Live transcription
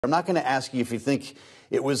I'm not going to ask you if you think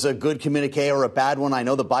it was a good communique or a bad one. I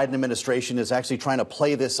know the Biden administration is actually trying to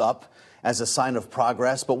play this up as a sign of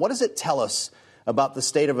progress. But what does it tell us about the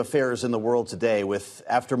state of affairs in the world today with,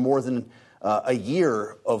 after more than a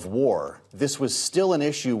year of war, this was still an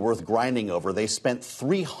issue worth grinding over? They spent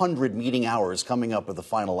 300 meeting hours coming up with the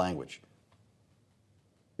final language.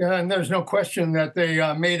 Yeah, and there's no question that they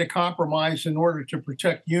made a compromise in order to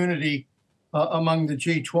protect unity among the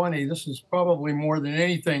G20. This is probably more than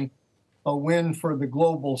anything a win for the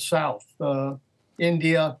global South.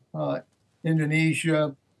 India,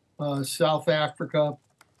 Indonesia, South Africa,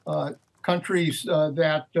 countries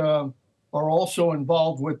that are also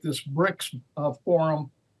involved with this BRICS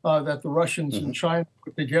forum that the Russians and China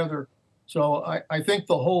put together. So I think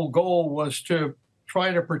the whole goal was to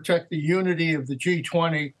try to protect the unity of the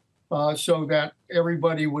G20 so that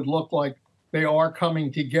everybody would look like they are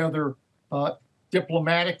coming together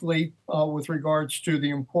diplomatically with regards to the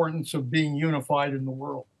importance of being unified in the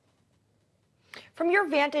world. From your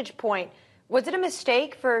vantage point, was it a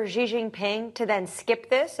mistake for Xi Jinping to then skip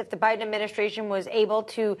this if the Biden administration was able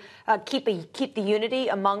to keep the unity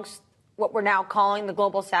amongst what we're now calling the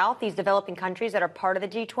global South, these developing countries that are part of the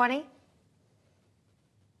G20?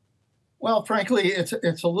 Well, frankly,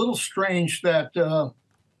 it's a little strange that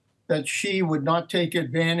that Xi would not take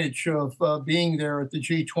advantage of being there at the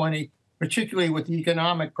G20, particularly with the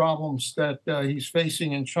economic problems that he's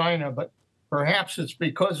facing in China. But perhaps it's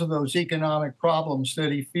because of those economic problems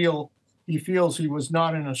that he feels he was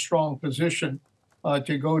not in a strong position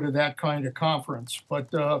to go to that kind of conference.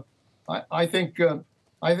 But I think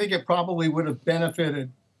it probably would have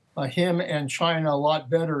benefited him and China a lot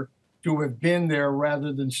better to have been there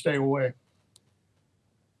rather than stay away.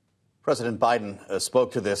 President Biden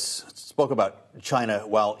spoke about China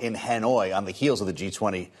while in Hanoi on the heels of the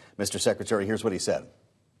G20. Mr. Secretary, here's what he said.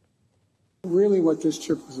 Really what this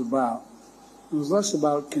trip was about, it was less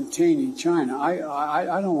about containing China.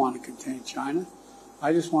 I don't want to contain China.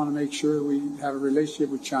 I just want to make sure we have a relationship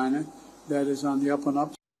with China that is on the up and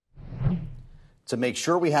up. To make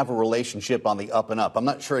sure we have a relationship on the up and up. I'm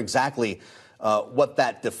not sure exactly what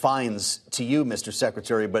that defines to you, Mr.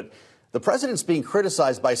 Secretary, but the president's being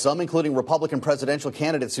criticized by some, including Republican presidential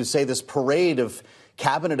candidates, who say this parade of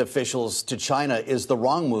cabinet officials to China is the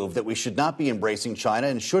wrong move, that we should not be embracing China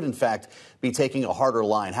and should, in fact, be taking a harder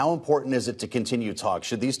line. How important is it to continue talks?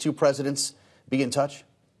 Should these two presidents be in touch?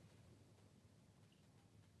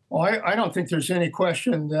 Well, I don't think there's any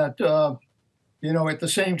question that, at the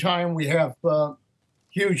same time, we have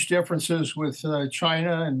huge differences with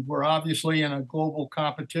China, and we're obviously in a global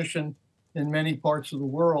competition in many parts of the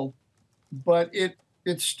world. But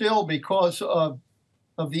it's still, because of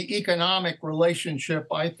the economic relationship,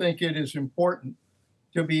 I think it is important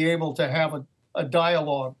to be able to have a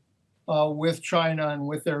dialogue with China and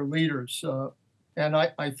with their leaders. And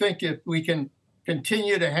I think if we can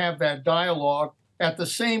continue to have that dialogue, at the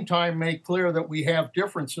same time make clear that we have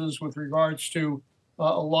differences with regards to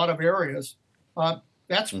a lot of areas,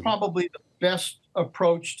 that's probably the best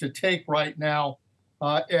approach to take right now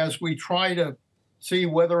as we try to see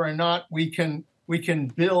whether or not we can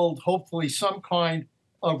build, hopefully, some kind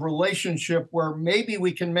of relationship where maybe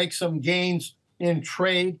we can make some gains in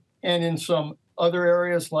trade and in some other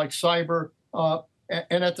areas like cyber,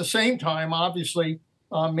 and at the same time, obviously,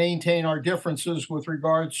 maintain our differences with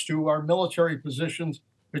regards to our military positions,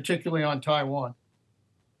 particularly on Taiwan.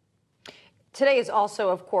 Today is also,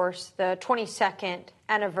 of course, the 22nd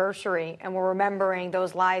anniversary, and we're remembering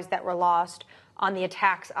those lives that were lost on the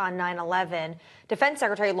attacks on 9/11. Defense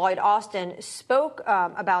Secretary Lloyd Austin spoke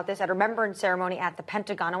about this at a remembrance ceremony at the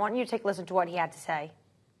Pentagon. I want you to take a listen to what he had to say.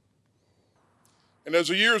 And as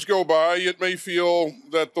the years go by, it may feel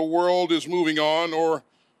that the world is moving on or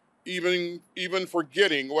even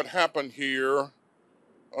forgetting what happened here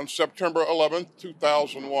on September 11th,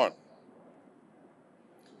 2001.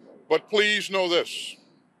 But please know this.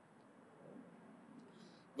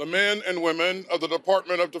 The men and women of the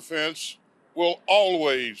Department of Defense will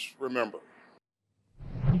always remember.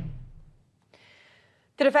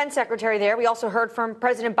 The defense secretary there. We also heard from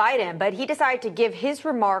President Biden, but he decided to give his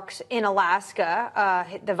remarks in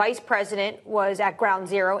Alaska. The vice president was at Ground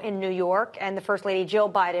Zero in New York, and the First Lady Jill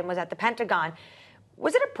Biden was at the Pentagon.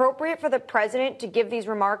 Was it appropriate for the president to give these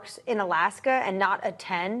remarks in Alaska and not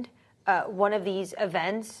attend one of these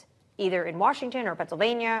events, either in Washington or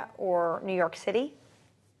Pennsylvania or New York City?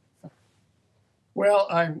 Well,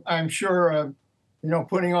 I'm sure,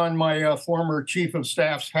 putting on my former chief of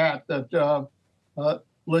staff's hat, that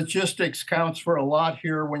logistics counts for a lot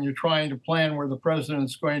here when you're trying to plan where the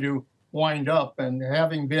president's going to wind up. And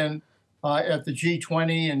having been at the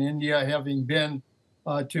G20 in India, having been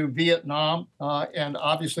to Vietnam, and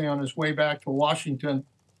obviously on his way back to Washington,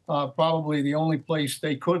 probably the only place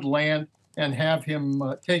they could land and have him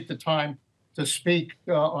take the time to speak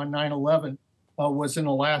on 9/11 was in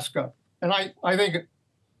Alaska. And I think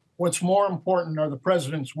what's more important are the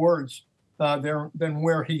president's words than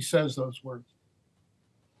where he says those words.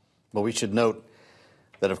 Well, we should note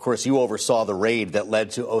that, of course, you oversaw the raid that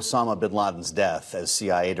led to Osama bin Laden's death as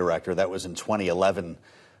CIA director. That was in 2011.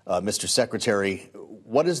 Mr. Secretary,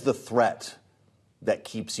 what is the threat that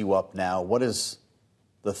keeps you up now? What is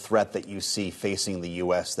the threat that you see facing the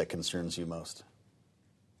U.S. that concerns you most?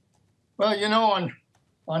 Well, you know, on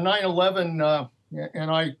 9/11,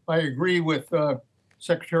 and I agree with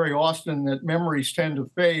Secretary Austin that memories tend to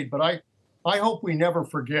fade, but I hope we never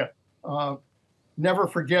forget. Never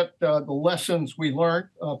forget the lessons we learned,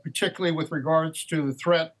 particularly with regards to the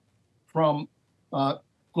threat from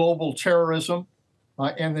global terrorism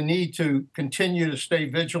and the need to continue to stay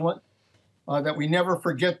vigilant. That we never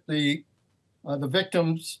forget the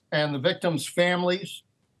victims and the victims' families.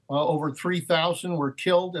 Over 3,000 were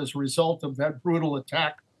killed as a result of that brutal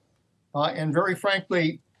attack. And very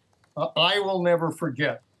frankly, I will never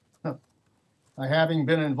forget, having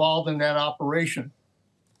been involved in that operation,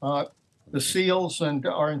 the SEALs and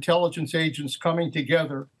our intelligence agents coming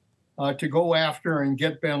together to go after and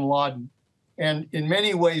get bin Laden, and in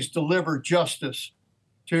many ways deliver justice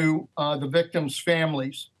to the victims'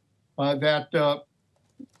 families. That the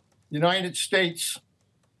United States,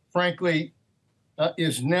 frankly,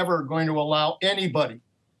 is never going to allow anybody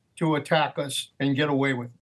to attack us and get away with it.